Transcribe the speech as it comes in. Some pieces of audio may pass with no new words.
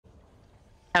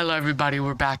Hello everybody,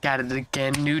 we're back at it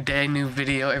again. New day, new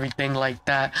video, everything like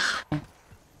that.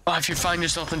 If you find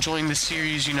yourself enjoying the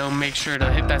series, make sure to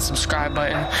hit that subscribe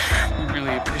button. We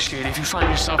really appreciate it. If you find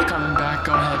yourself coming back,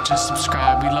 go ahead, just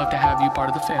subscribe. We'd love to have you part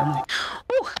of the family.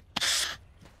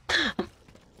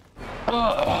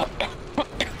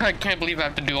 I can't believe I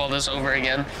have to do all this over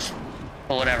again.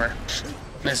 But whatever.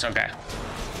 It's okay.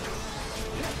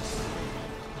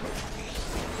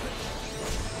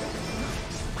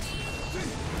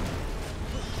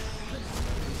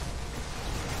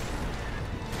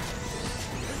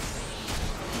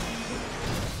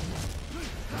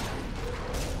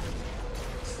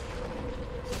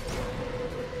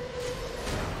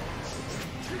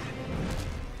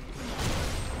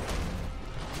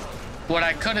 What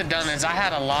I could have done is I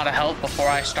had a lot of health before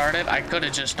I started. I could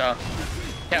have just kept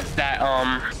that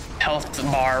health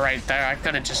bar right there. I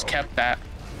could have just kept that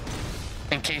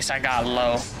in case I got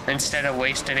low instead of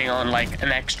wasting it on like an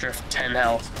extra 10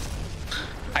 health.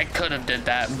 I could have did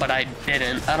that, but I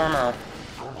didn't. I don't know.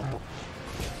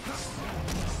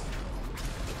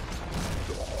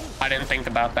 I didn't think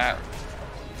about that.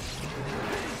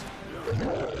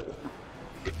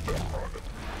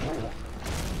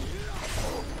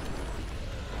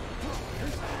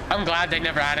 I'm glad they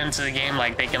never add into the game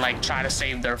like they can like try to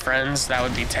save their friends. That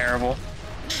would be terrible.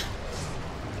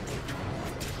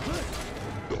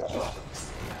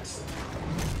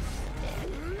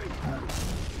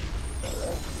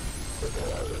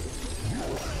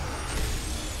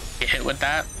 Get hit with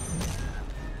that.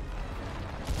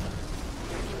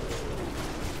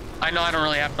 I know I don't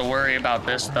really have to worry about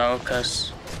this though,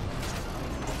 because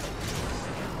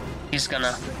he's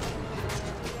gonna...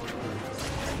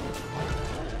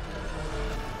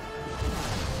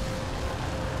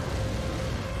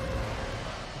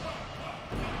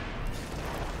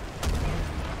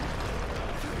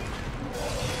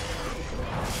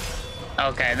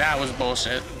 Okay, that was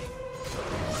bullshit.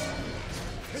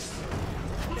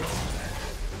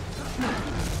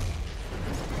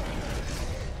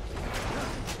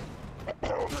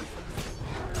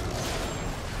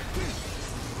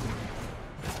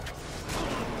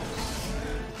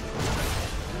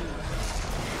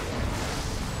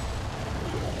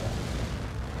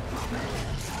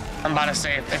 I'm about to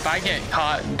say, if I get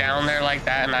caught down there like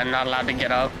that and I'm not allowed to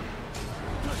get up,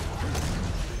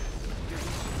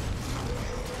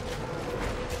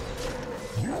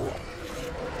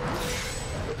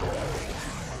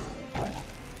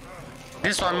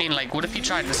 this is what I mean, like, what if he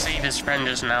tried to save his friend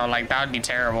just now? Like, that would be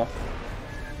terrible.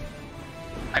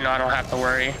 I know I don't have to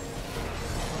worry.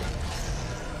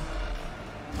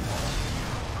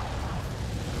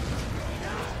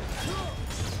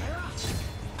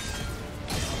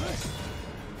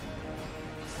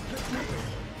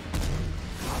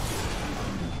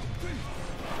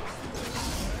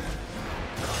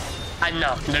 I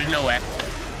know, there's no way.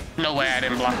 No way I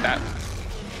didn't block that.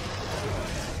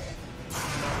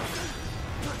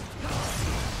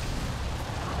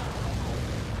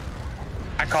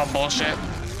 I call bullshit.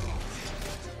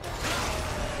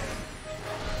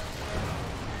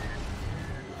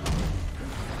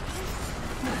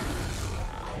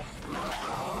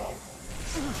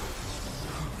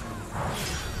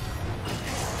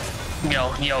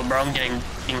 Yo, bro, I'm getting...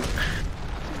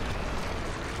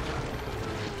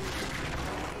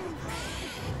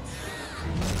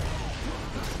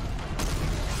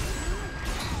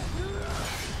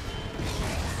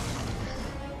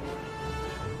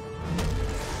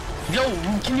 Yo,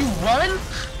 can you run?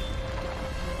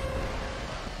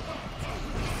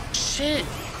 Shit.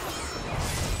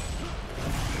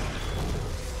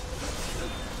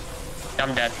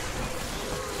 I'm dead.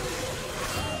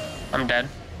 I'm dead.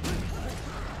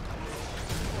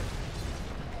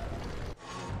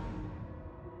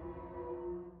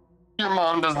 Your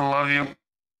mom doesn't love you.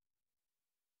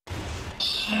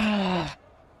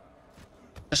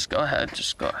 Just go ahead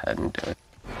and do it.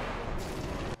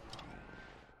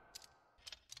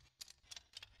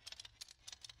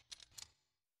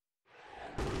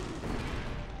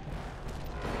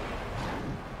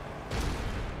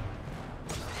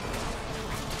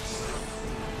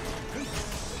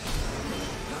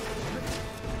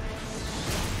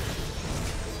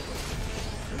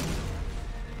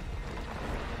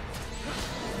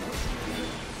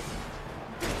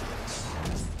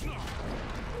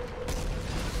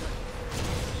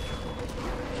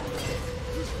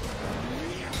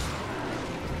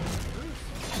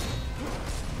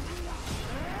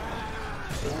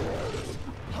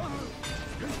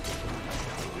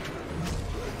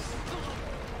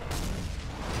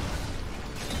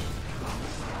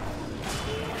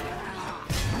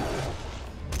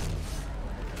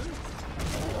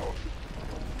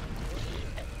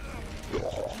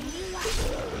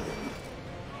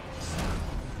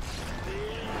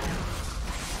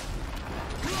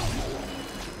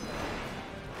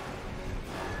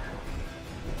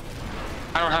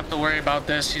 I don't have to worry about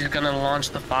this. He's gonna launch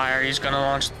the fire. He's gonna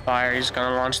launch the fire. He's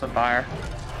gonna launch the fire.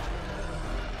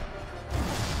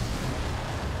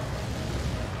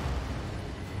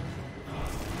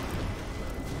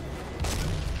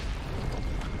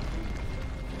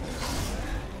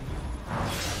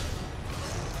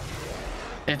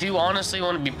 If you honestly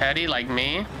want to be petty like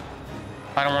me,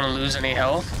 I don't want to lose any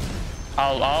health.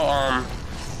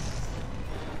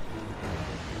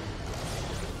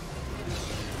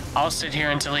 I'll sit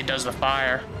here until he does the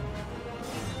fire.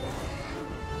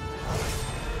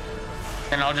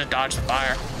 And I'll just dodge the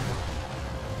fire.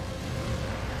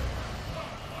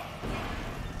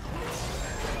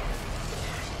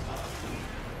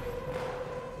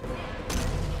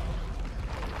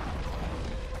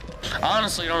 I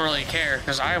honestly don't really care,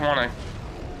 because I want to...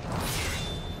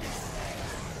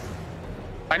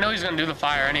 I know he's going to do the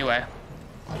fire anyway.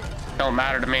 Don't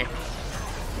matter to me.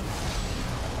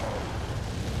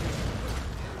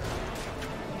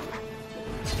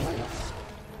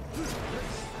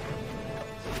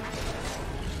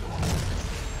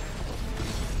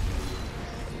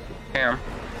 Damn.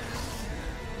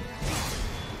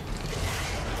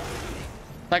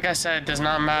 Like I said, it does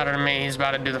not matter to me. He's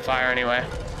about to do the fire anyway.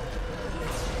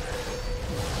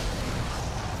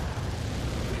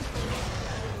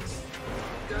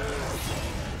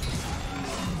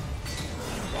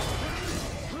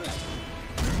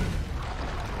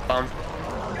 Bum.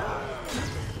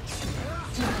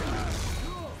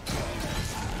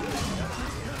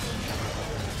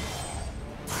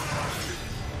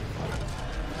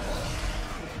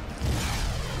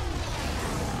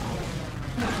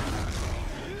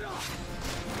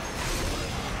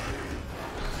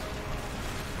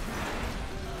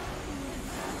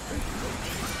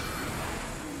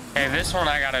 Okay, this one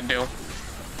I gotta do.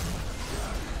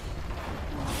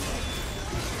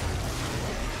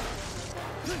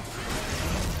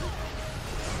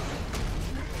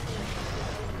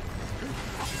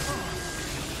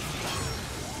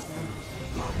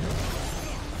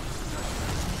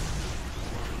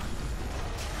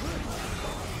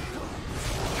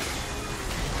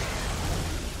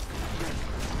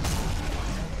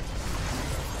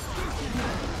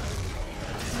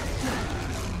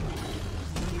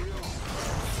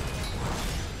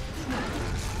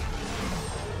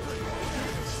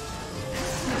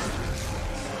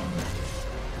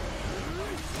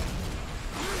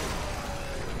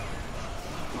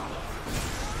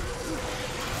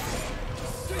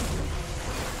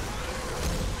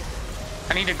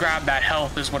 I need to grab that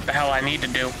health is what the hell I need to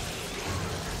do.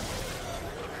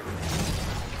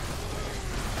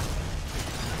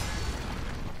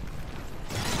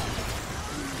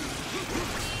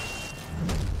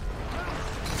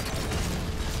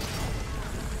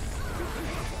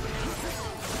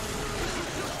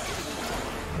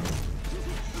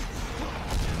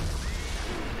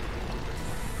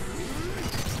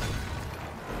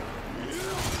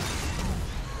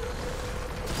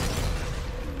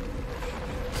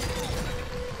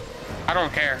 I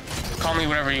don't care. Call me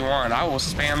whatever you want. I will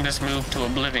spam this move to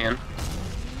oblivion.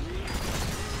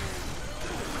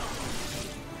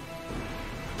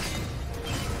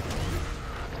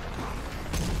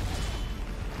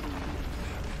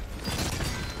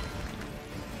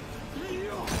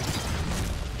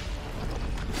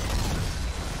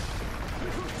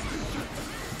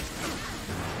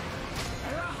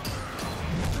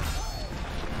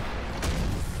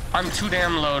 I'm too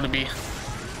damn low to be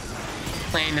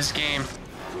playing this game.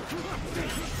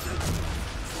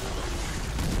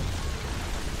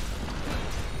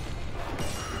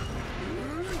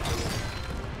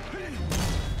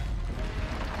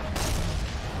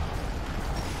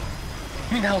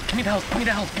 Give me the health, give me the health, give me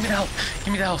the health, give me the health,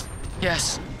 give me the health.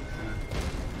 Yes.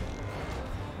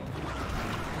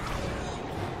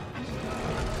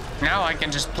 Now I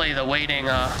can just play the waiting,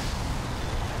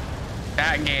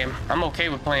 that game. I'm okay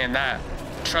with playing that.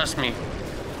 Trust me.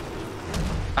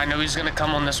 I know he's gonna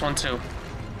come on this one too.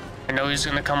 I know he's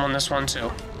gonna come on this one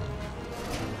too.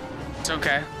 It's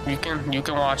okay. You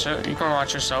can watch it. You can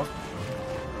watch yourself.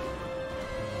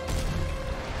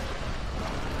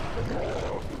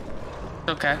 It's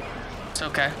okay. It's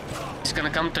okay. He's gonna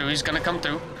come through. He's gonna come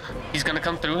through. He's gonna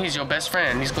come through. He's your best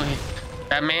friend. He's going.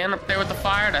 That man up there with the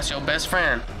fire. That's your best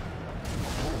friend.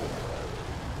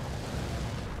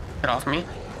 Get off me.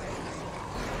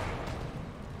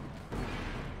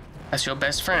 That's your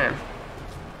best friend.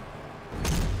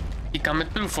 He coming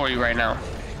through for you right now.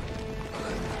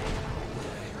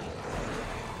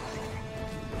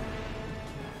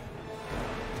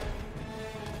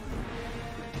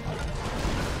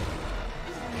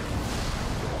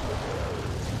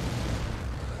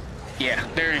 Yeah,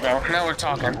 there you go. Now we're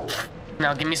talking.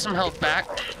 Now give me some health back.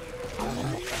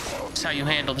 This is how you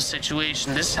handle the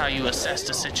situation. This is how you assess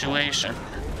the situation.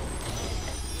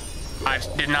 I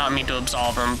did not mean to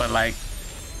absolve him, but like,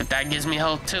 if that gives me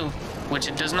health too, which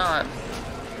it does not.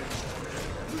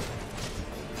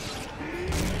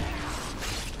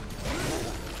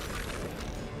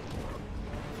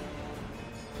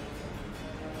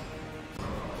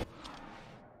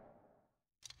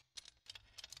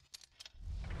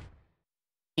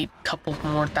 A couple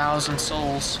more thousand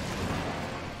souls.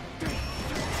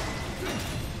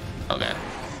 Okay.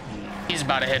 He's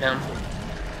about to hit him.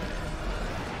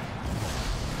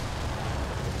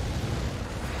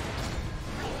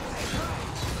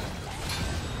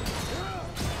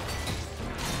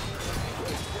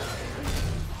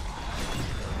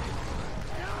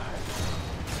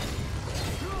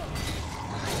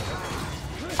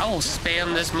 I will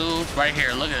spam this move right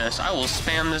here. Look at this. I will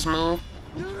spam this move.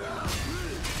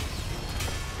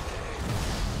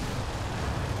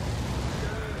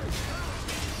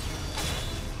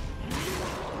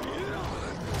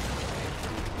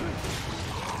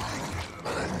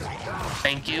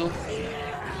 Thank you.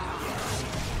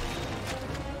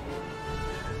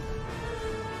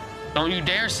 Don't you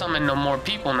dare summon no more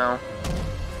people now.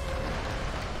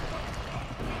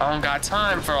 I don't got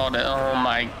time for all that. Oh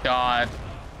my god.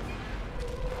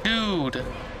 Dude.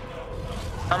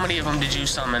 How many of them did you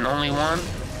summon? Only one?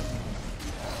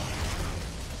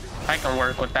 I can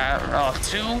work with that. Oh,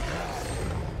 two?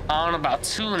 I don't know about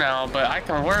two now, but I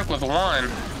can work with one.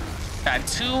 That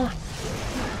two?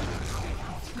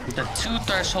 The two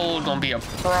threshold gonna be a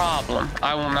problem.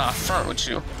 I will not front with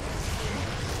you.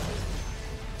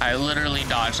 I literally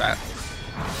dodged that.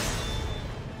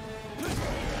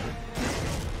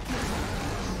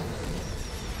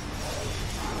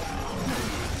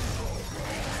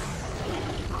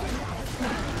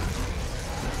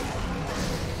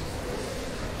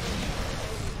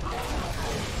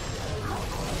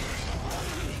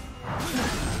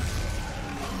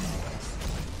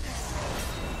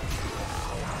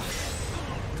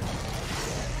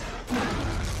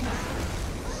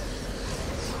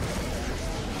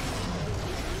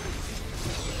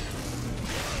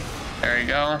 There you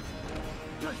go.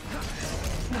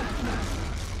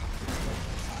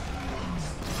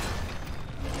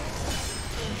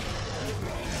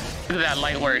 Look at that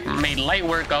light work. Made light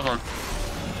work of him.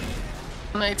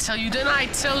 Didn't I tell you? Didn't I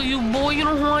tell you, boy? You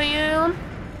know who I am?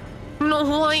 You know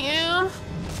who I am?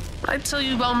 I tell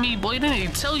you about me, boy. Didn't he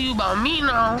tell you about me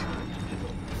now?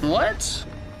 What?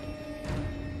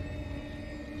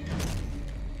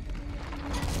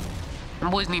 Them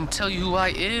boys need to tell you who I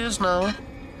is now.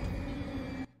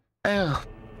 Damn.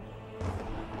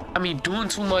 I mean, doing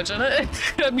too much of it.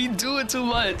 I mean, doing too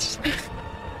much.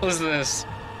 What's this?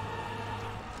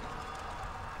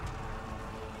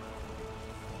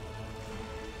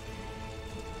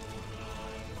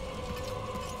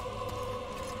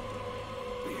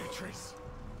 Beatrice.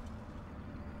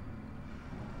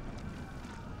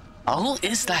 Oh, who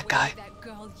is that guy? That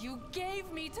girl you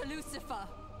gave me to Lucifer.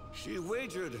 She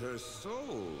wagered her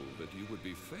soul that you would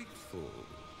be faithful.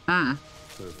 Hmm.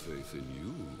 Her faith in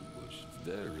you was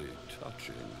very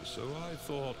touching, so I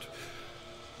thought,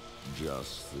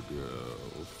 just the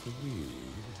girl for me.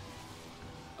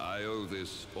 I owe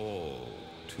this all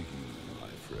to you,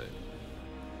 my friend.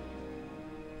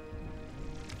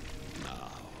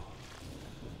 Now,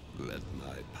 let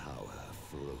my power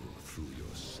flow through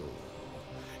your soul.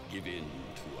 Give in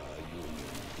to our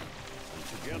union, and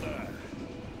together,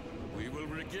 we will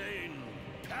regain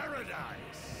paradise.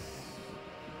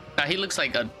 Now, he looks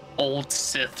like an old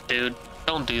Sith, dude.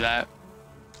 Don't do that.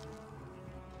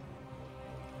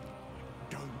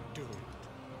 Don't do it.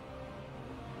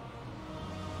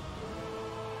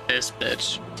 This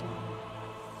bitch.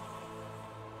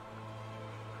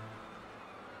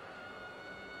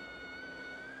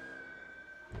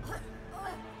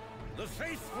 The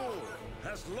faithful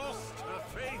has lost her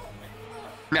faith.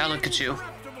 Now look at you.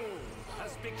 Incorruptible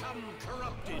has become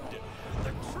corrupted.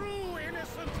 The true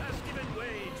innocent has given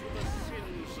way to the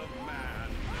sins of man,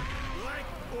 like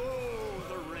all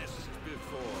the rest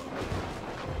before.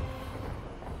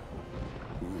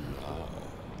 Who now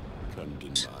can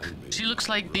deny me? She looks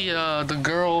like the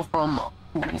girl from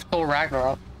Thor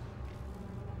Ragnarok.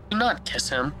 Do not kiss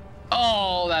him.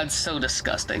 Oh, that's so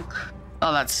disgusting.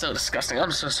 Oh, that's so disgusting.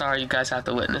 I'm so sorry you guys have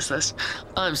to witness this.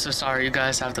 I'm so sorry you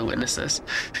guys have to witness this.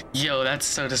 Yo, that's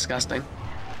so disgusting.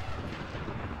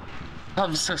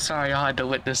 I'm so sorry I had to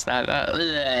witness that.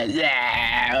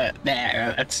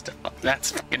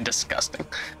 That's fucking disgusting.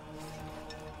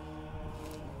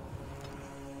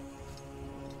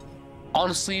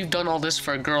 Honestly, you've done all this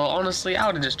for a girl. Honestly, I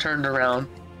would have just turned around.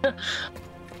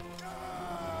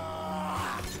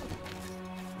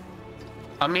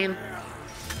 I mean,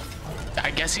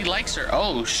 I guess he likes her.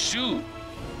 Oh, shoot.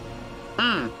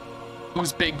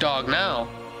 Who's big dog now?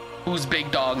 Who's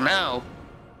big dog now?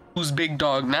 Who's big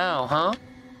dog now, huh?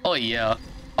 Oh, yeah.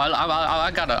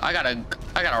 I got a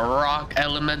rock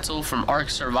elemental from Ark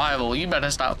Survival. You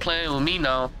better stop playing with me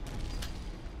now.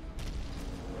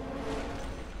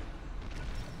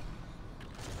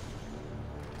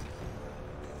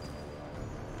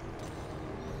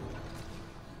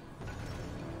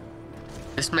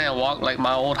 This man walked like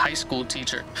my old high school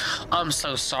teacher. I'm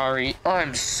so sorry.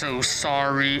 I'm so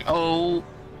sorry. Oh,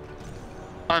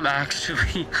 I'm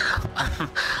actually,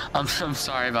 I'm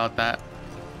sorry about that.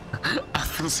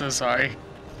 I'm so sorry.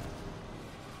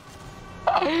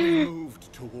 We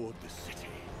moved toward the city,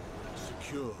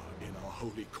 secure in our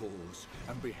holy cause,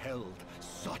 and beheld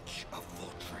such a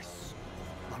fortress.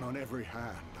 And on every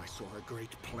hand I saw a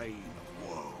great plain of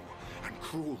woe and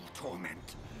cruel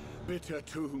torment. Bitter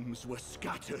tombs were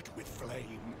scattered with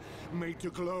flame, made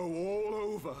to glow all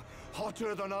over,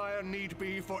 hotter than iron need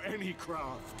be for any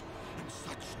craft. And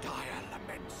such dire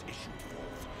laments issued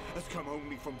forth as come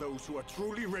only from those who are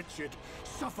truly wretched,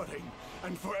 suffering,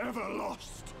 and forever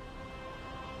lost.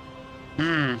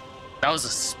 That was a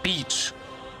speech.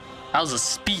 That was a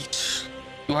speech.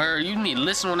 You heard? You need to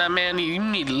listen to that man. You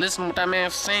need to listen to what that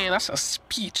man's saying. That's a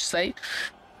speech, say. You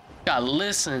gotta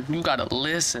listen. You gotta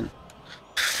listen.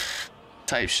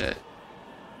 Type shit.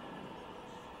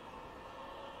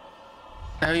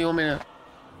 How you want me to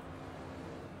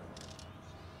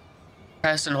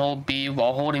press and hold B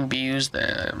while holding B? Use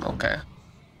them. Okay.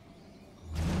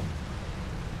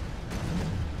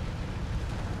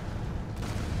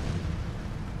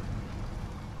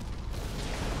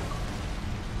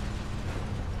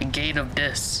 The gate of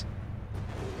this.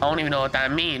 I don't even know what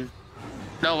that mean.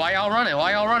 No, why y'all running?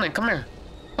 Why y'all running? Come here.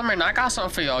 Come here, now I got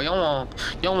something for y'all. Y'all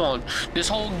want this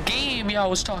whole game. Y'all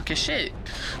was talking shit.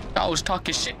 Y'all was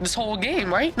talking shit this whole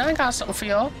game, right? Now I got something for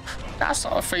y'all. Got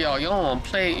something for y'all. You don't want to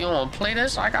play? You don't want to play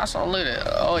this? I got something. Look at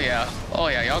it. Oh yeah. Oh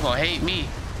yeah. Y'all gonna hate me.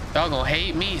 Y'all gonna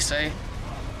hate me, say.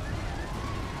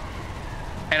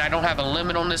 And I don't have a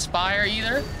limit on this fire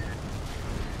either.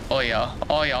 Oh yeah.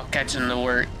 All y'all catching the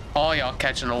work. All y'all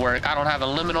catching the work. I don't have a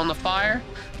limit on the fire.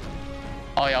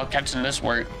 All y'all catching this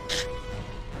work.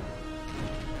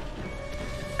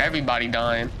 Everybody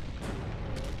dying.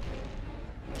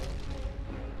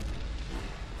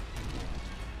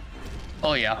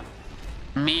 Oh yeah,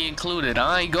 me included.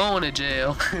 I ain't going to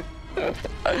jail.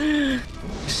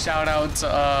 Shout out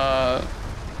to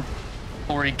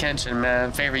Corey Kenshin,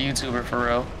 man, favorite YouTuber for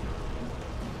real.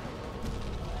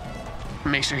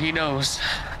 Make sure he knows.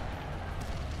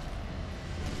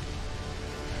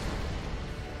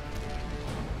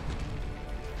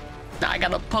 Now I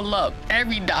gotta pull up.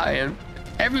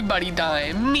 Everybody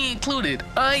dying, me included.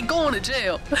 I ain't going to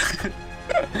jail.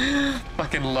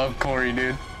 Fucking love Corey,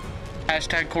 dude.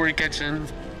 Hashtag Corey Kenshin.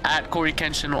 At Corey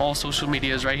Kenshin. All social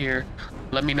medias right here.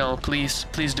 Let me know, please.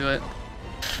 Please do it.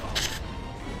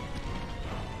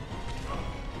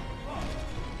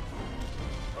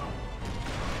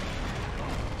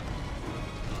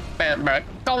 Bam, bro.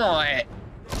 Come on.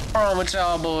 What's wrong with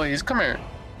y'all boys? Come here.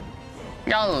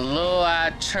 Y'all a little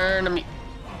turn to me.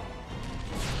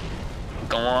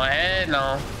 Go on ahead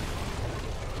now.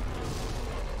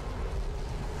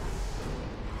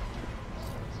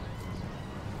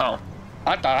 Oh,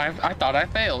 I thought I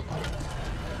failed.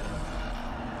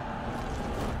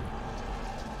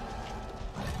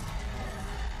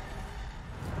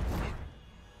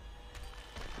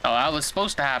 Oh, that was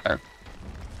supposed to happen.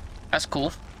 That's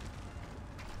cool.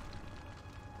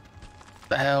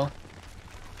 The hell?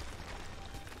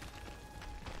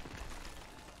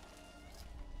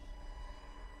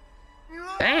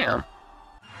 Damn.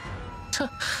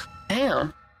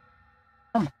 Damn.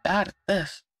 I'm bad at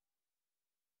this.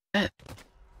 Shit.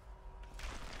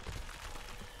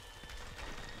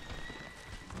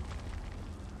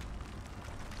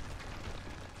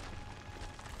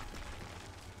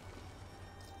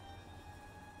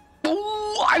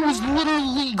 Ooh, I was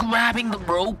literally grabbing the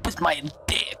rope with my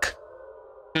dick.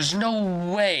 There's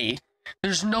no way.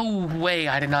 There's no way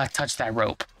I did not touch that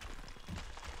rope.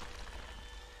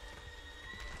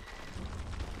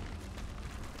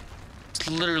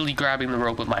 Literally grabbing the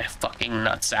rope with my fucking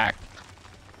nutsack.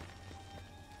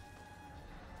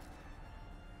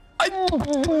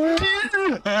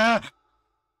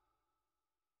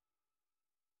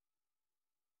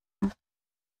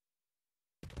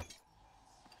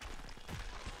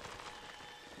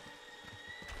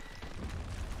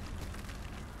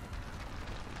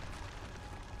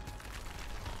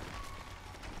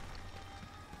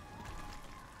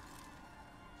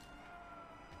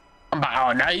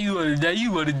 Oh, now you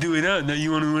want to do it, huh? Now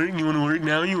you want to work? You want to work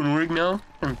now? You want to work now?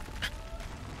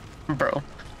 Bro.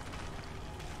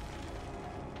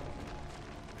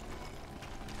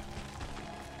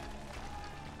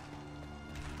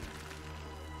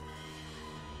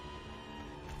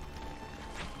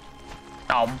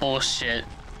 Oh, bullshit.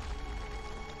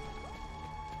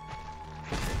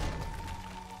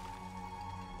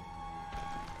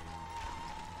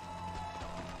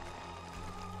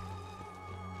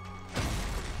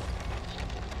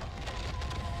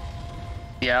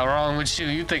 Yeah, wrong with you.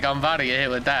 You think I'm about to get hit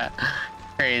with that?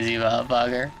 Crazy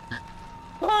motherfucker.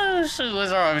 Oh, shit,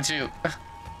 what's wrong with you? Am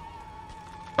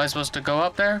I supposed to go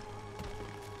up there?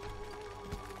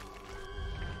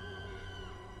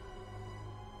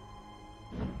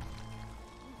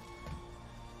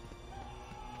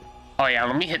 Oh yeah,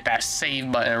 let me hit that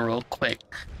save button real quick.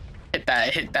 Hit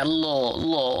that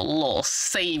little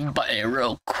save button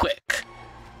real quick.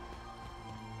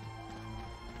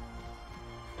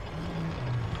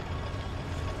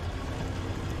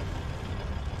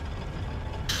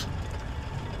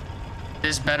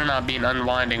 This better not be an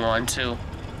unwinding one too.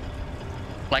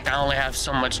 Like I only have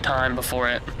so much time before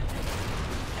it.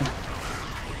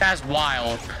 That's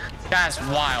wild. That's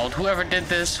wild. Whoever did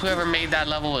this, whoever made that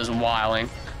level is wilding.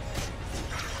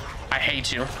 I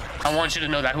hate you. I want you to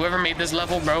know that. Whoever made this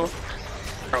level, bro,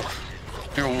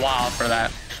 you're wild for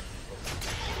that.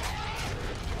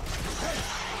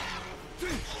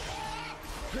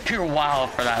 You're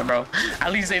wild for that, bro.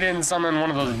 At least they didn't summon one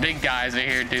of those big guys in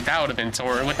here, dude. That would have been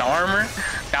torrid. With the armor,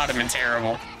 that would have been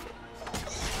terrible.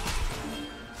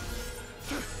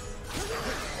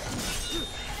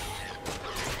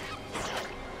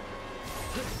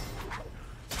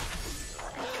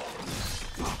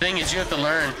 The thing is, you have to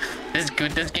learn this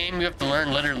game. You have to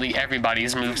learn literally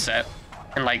everybody's moveset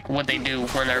and like what they do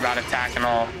when they're about to attack and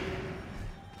all.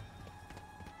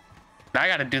 Now I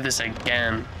gotta do this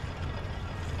again.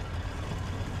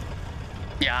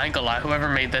 Yeah, I ain't gonna lie. Whoever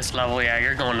made this level, yeah,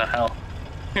 you're going to hell.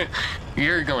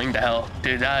 You're going to hell,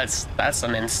 dude. That's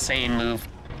an insane move.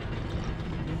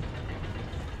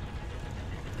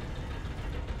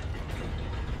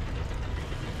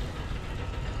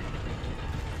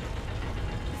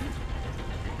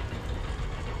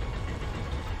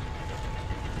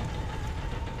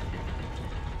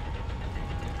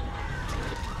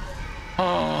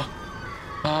 Oh.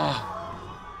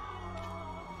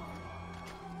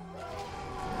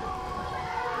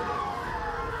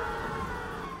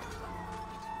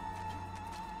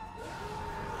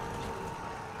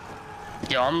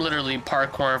 Yo, I'm literally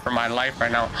parkouring for my life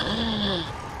right now.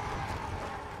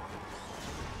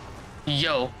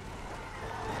 Yo,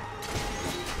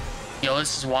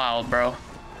 this is wild, bro.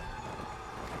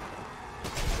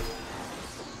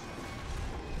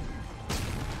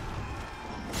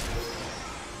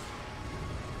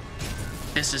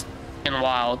 This is fucking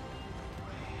wild.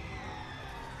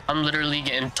 I'm literally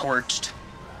getting torched.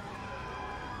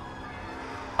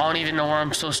 I don't even know where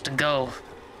I'm supposed to go.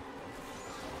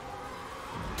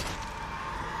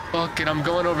 Fuck it, I'm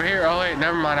going over here. Oh wait,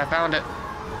 never mind, I found it.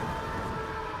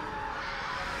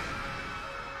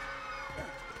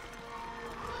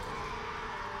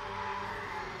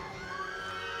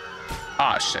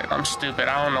 Ah, shit, I'm stupid.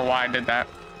 I don't know why I did that.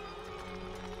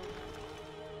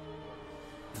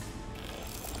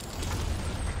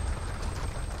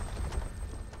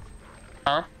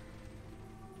 Huh?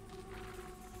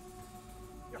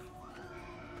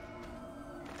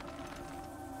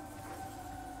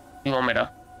 You want me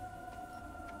to?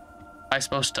 Am I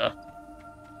supposed to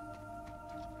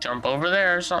jump over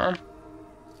there or something?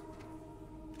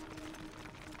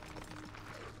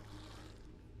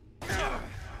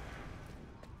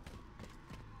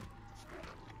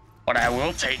 What I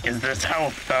will take is this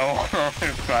health, though,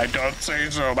 if I don't say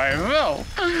so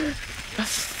myself.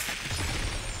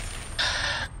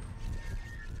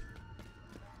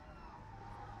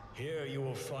 Here you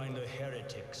will find the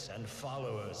heretics and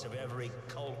followers of every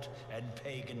cult and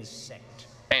pagan sect.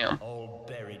 Damn. All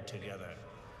buried together,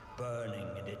 burning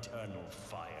in eternal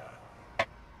fire.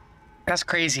 That's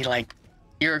crazy, like,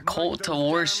 you're a cult to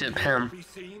worship him,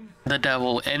 the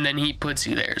devil, and then he puts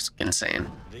you there. It's insane.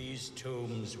 These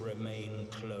tombs remain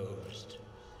closed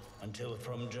until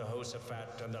from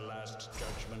Jehoshaphat and the Last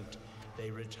Judgment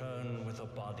they return with the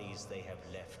bodies they have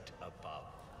left above.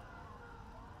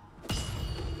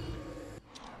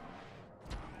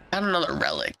 Got another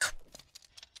relic.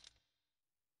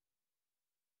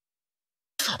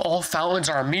 All fountains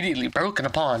are immediately broken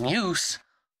upon use.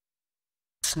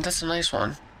 That's a nice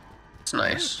one. It's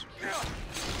nice.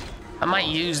 I might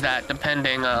use that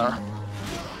depending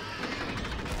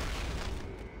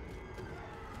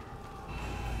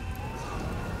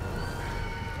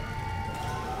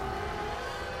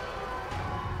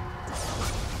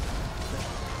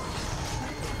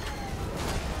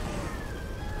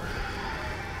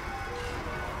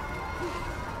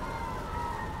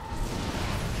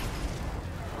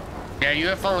Yeah, you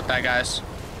have fun with that, guys.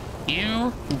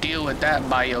 You deal with that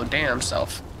by your damn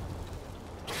self.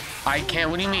 I can't.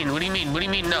 What do you mean? What do you mean? What do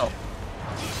you mean? No.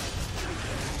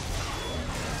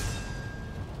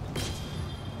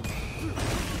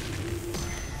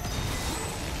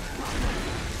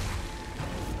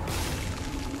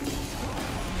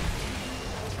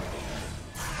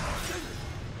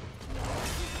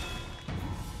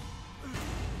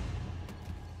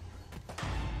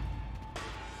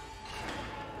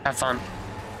 Have fun.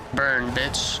 Burn,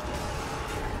 bitch.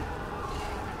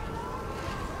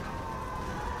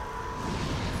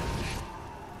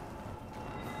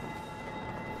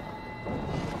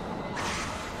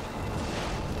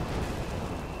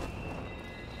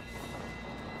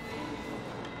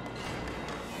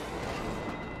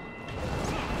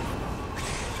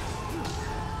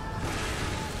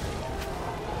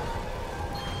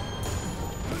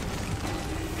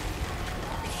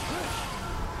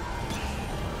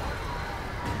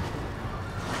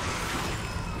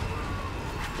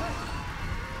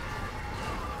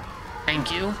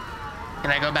 Thank you.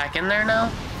 Can I go back in there now?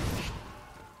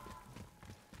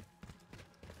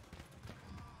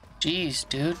 Jeez,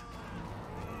 dude.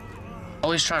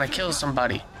 Always trying to kill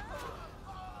somebody.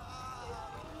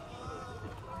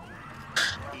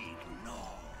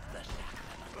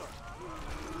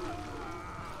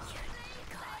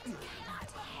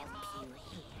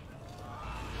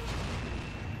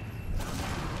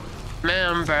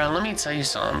 Man, bro, let me tell you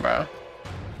something, bro.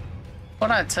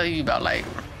 What'd I tell you about, like...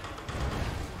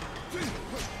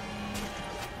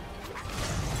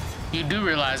 You do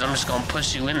realize I'm just gonna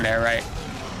push you in there, right?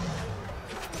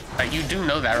 Like, you do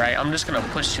know that, right? I'm just gonna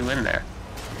push you in there.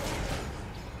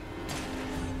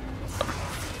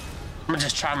 I'm gonna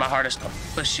just try my hardest to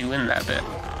push you in that bit.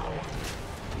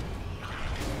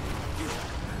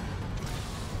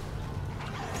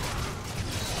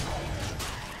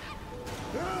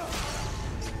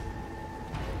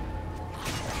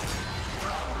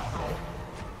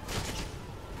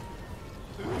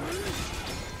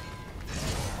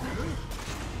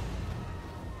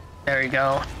 There you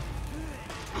go.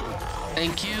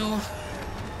 Thank you.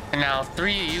 And now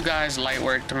 3 of you guys light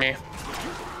work to me.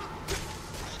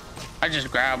 I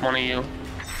just grab one of you.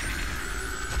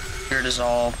 You're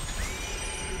dissolved.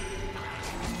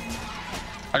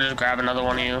 I just grab another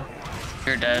one of you.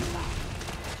 You're dead.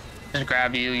 Just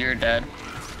grab you. You're dead.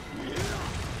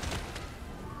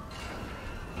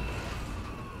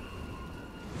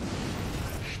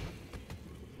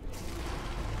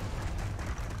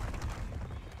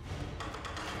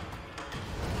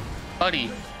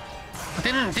 Buddy,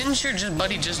 didn't your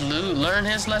buddy just learn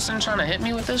his lesson trying to hit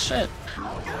me with this shit?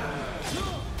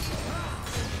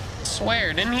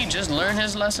 Swear, didn't he just learn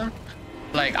his lesson?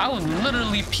 Like, I was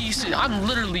literally I'm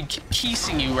literally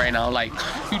piecing you right now. Like,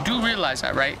 you do realize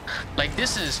that, right? Like,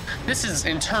 this is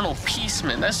internal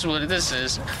piecement. That's what this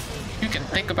is. You can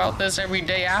think about this every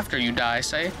day after you die,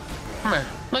 say. Come on,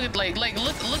 look at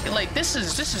look at like this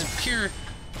is pure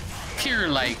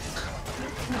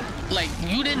like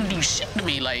you didn't do shit to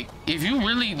me. Like, if you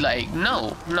really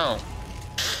no.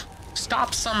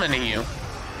 Stop summoning you.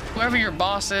 Whoever your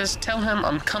boss is, tell him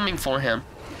I'm coming for him.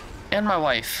 And my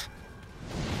wife.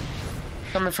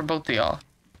 Coming for both of y'all.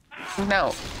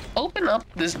 Now, open up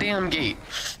this damn gate.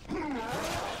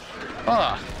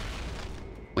 Ah.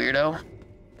 Weirdo.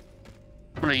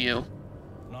 What are you?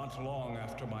 Not long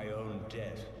after my own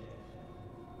death,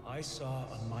 I saw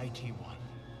a mighty one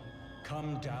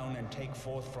come down and take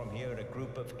forth from here a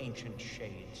group of ancient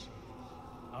shades.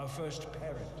 Our first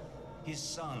parent, his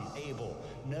son Abel,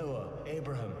 Noah,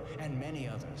 Abraham, and many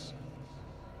others.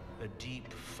 The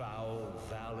deep, foul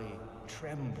valley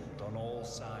trembled on all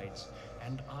sides,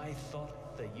 and I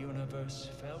thought the universe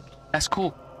felt... That's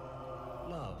cool.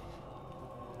 Love.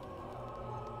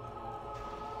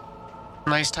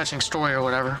 Nice touching story or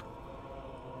whatever.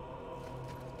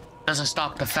 Doesn't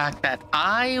stop the fact that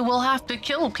I will have to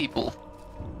kill people.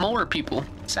 More people,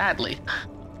 sadly.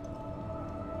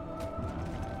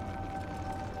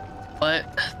 But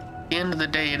at the end of the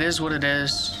day, it is what it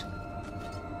is.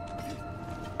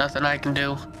 Nothing I can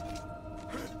do.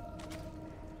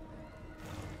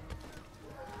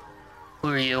 Who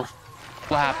are you?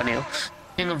 What happened to you?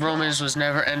 King of Romans was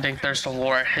never ending thirst of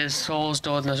war. His soul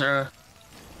stored in this earth.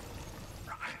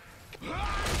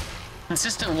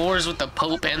 Consistent wars with the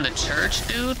Pope and the Church,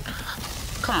 dude?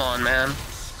 Come on, man.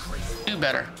 Do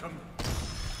better.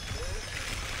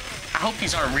 I hope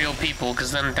these aren't real people,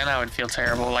 because then I would feel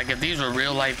terrible. Like, if these were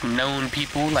real life known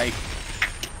people, like,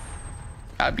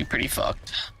 I'd be pretty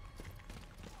fucked.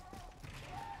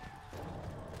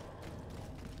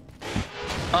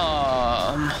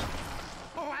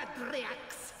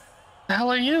 The hell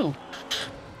are you?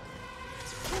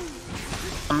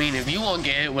 I mean, if you won't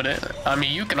get hit with it, I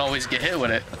mean, you can always get hit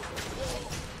with it.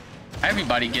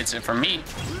 Everybody gets it from me.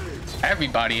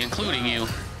 Everybody, including you.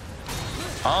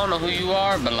 I don't know who you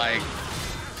are, but like,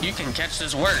 you can catch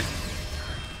this word.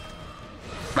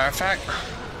 Matter of fact,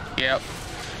 yep.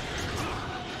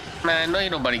 Man, no,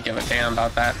 ain't nobody give a damn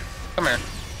about that. Come here.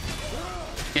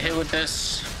 Get hit with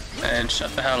this and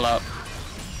shut the hell up.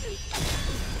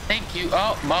 Thank you.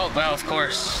 Oh, well, of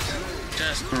course.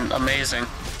 Just amazing.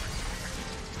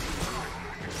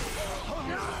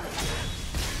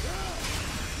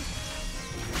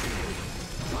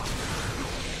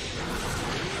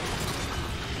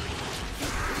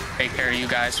 Take care of you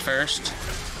guys first.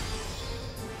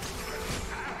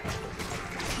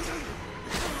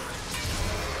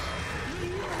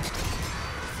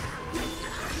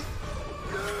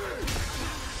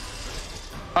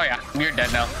 Oh yeah, you're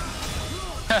dead now.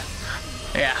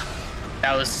 Yeah,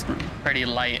 that was pretty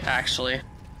light, actually.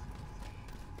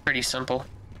 Pretty simple.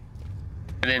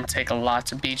 It didn't take a lot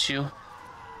to beat you.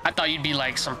 I thought you'd be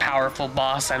like some powerful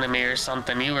boss enemy or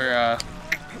something. You were,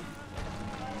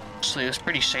 actually, it was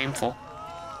pretty shameful.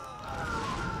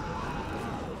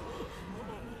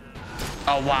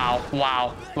 Oh, wow,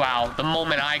 wow, wow. The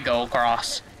moment I go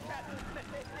across.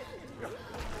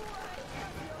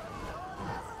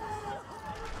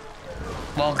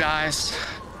 Well, guys,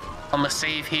 I'm gonna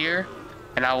save here,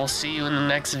 and I will see you in the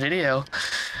next video.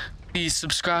 Please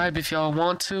subscribe if y'all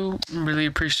want to. Really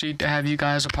appreciate to have you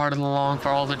guys a part of the along for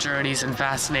all the journeys and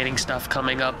fascinating stuff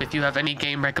coming up. If you have any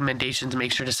game recommendations,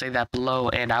 make sure to say that below,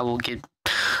 and I will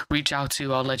reach out to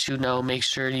you. I'll let you know. Make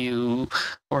sure you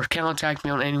or contact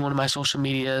me on any one of my social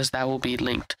medias that will be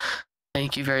linked.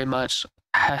 Thank you very much.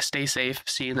 Stay safe.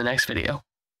 See you in the next video.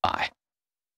 Bye.